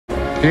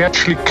He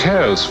actually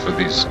cares for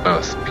these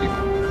Earth people.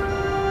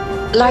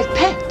 Like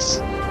pets?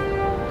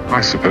 I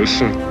suppose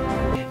so.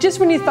 Just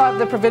when you thought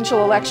the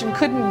provincial election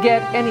couldn't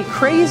get any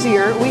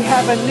crazier, we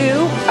have a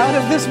new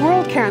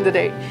out-of-this-world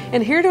candidate.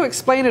 And here to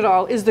explain it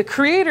all is the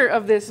creator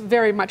of this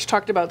very much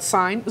talked about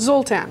sign,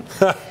 Zoltan.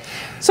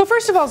 So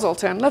first of all,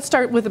 Zoltan, let's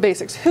start with the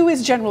basics. Who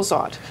is General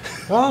Zod?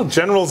 Well,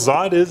 General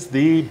Zod is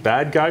the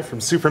bad guy from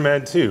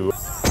Superman 2.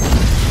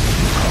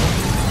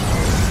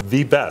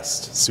 The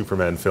best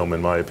Superman film,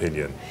 in my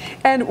opinion.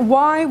 And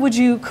why would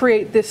you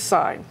create this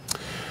sign?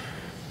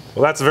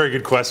 Well, that's a very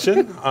good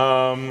question.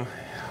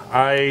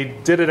 I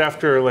did it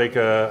after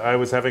I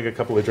was having a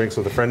couple of drinks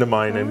with a friend of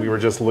mine, and we were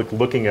just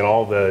looking at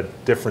all the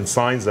different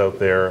signs out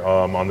there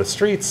on the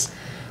streets.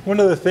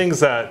 One of the things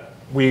that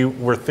we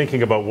were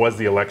thinking about was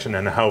the election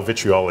and how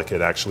vitriolic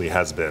it actually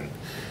has been.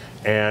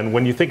 And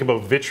when you think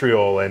about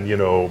vitriol and, you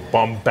know,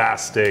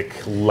 bombastic,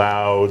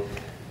 loud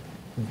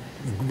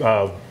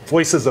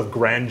voices of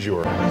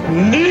grandeur,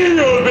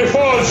 kneel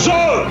before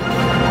Zod!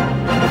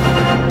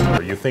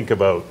 You think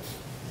about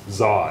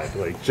Zod,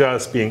 like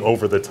just being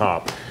over the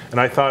top.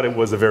 And I thought it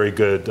was a very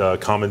good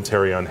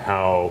commentary on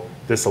how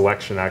this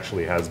election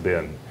actually has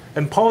been.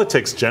 And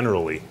politics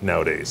generally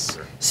nowadays.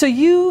 So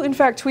you, in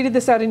fact, tweeted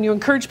this out and you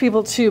encouraged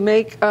people to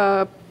make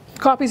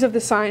copies of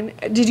the sign.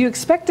 Did you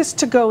expect this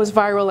to go as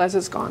viral as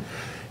it's gone?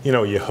 You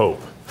know, you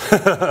hope.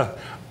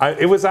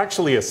 It was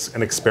actually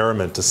an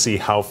experiment to see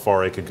how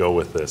far I could go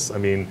with this. I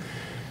mean,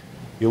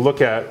 you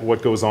look at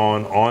what goes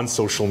on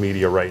social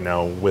media right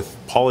now with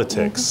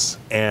politics,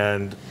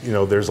 and you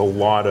know, there's a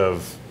lot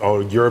of, oh,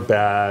 you're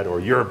bad,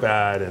 or you're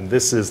bad, and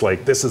this is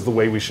the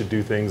way we should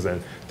do things,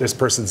 and this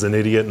person's an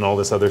idiot, and all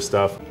this other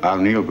stuff. I'll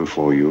kneel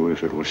before you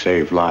if it will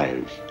save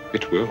lives.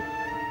 It will.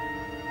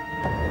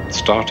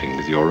 Starting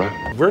with your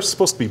own. We're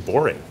supposed to be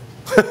boring.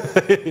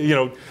 You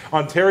know,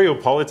 Ontario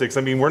politics,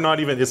 I mean,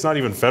 it's not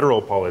even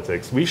federal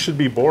politics. We should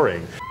be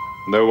boring.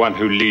 No one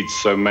who leads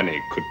so many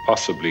could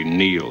possibly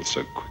kneel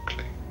so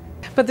quickly.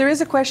 But there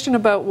is a question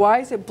about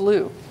why is it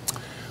blue?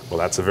 Well,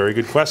 that's a very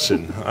good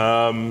question.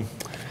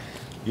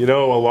 You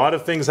know, a lot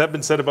of things have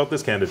been said about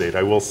this candidate,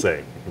 I will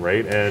say,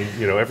 right? And,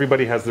 you know,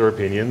 everybody has their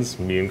opinions,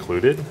 me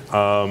included.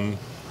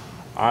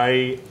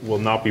 I will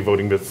not be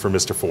voting for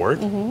Mr. Ford.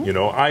 You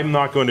know, I'm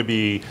not going to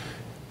be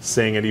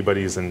saying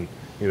anybody's, you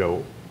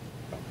know,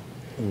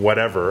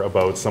 whatever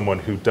about someone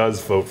who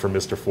does vote for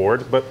Mr.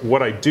 Ford. But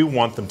what I do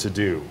want them to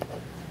do,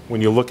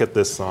 when you look at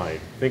this sign,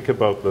 think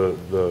about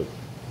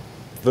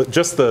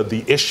just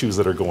the issues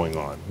that are going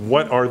on.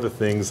 What are the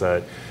things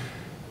that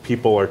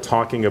people are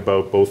talking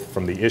about, both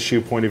from the issue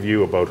point of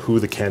view, about who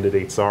the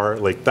candidates are?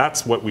 Like,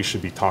 that's what we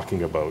should be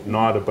talking about,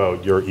 not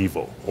about you're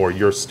evil or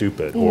you're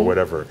stupid or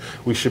whatever.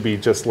 We should be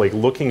just like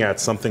looking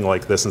at something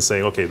like this and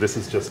saying, okay, this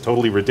is just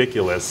totally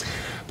ridiculous,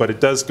 but it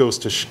goes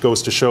to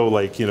show,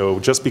 like, you know,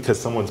 just because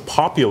someone's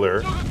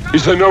popular,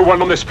 is there no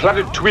one on this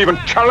planet to even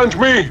challenge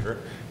me?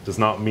 Does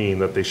not mean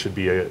that they should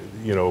be, you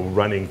know,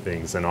 running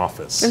things in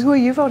office. And who are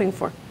you voting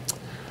for?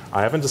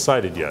 I haven't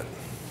decided yet.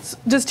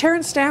 Does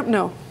Terrence Stamp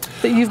know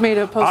that you've made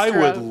a poster? I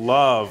would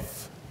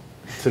love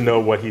to know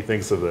what he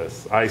thinks of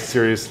this. I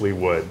seriously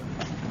would.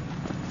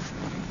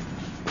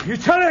 You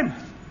tell him!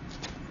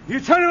 You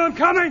tell him I'm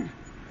coming!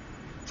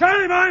 Tell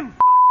him I'm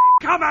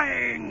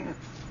coming!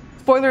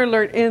 Spoiler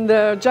alert, in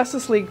the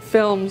Justice League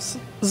films,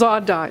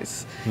 Zod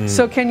dies.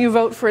 So can you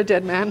vote for a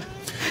dead man?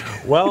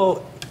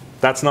 Well,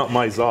 that's not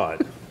my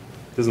Zod.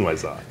 This is my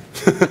Zod.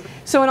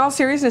 So in all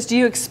seriousness, do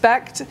you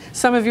expect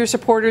some of your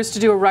supporters to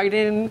do a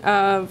write-in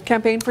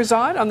campaign for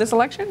Zod on this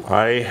election?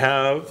 I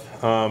have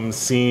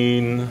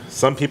seen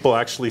some people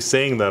actually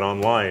saying that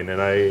online,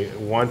 and I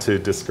want to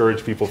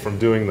discourage people from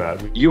doing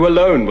that. You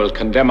alone will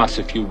condemn us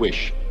if you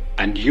wish,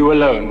 and you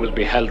alone will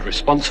be held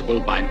responsible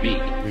by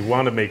me. We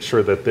want to make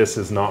sure that this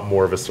is not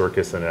more of a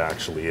circus than it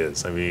actually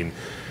is. I mean,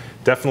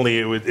 definitely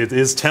it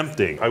is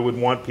tempting. I would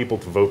want people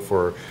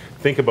to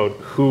think about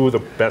who the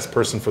best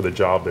person for the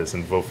job is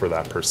and vote for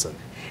that person.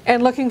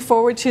 And looking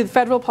forward to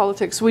federal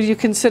politics, would you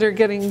consider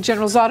getting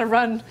General Zod to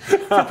run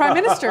for Prime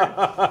Minister?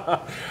 I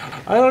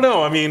don't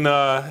know. I mean,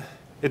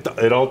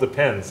 it all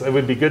depends. It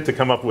would be good to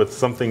come up with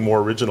something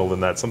more original than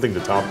that, something to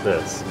top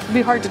this. It'd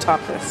be hard to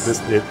top this.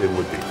 It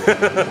would be.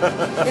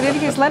 In any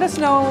case, let us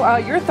know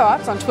your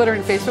thoughts on Twitter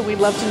and Facebook. We'd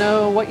love to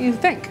know what you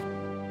think.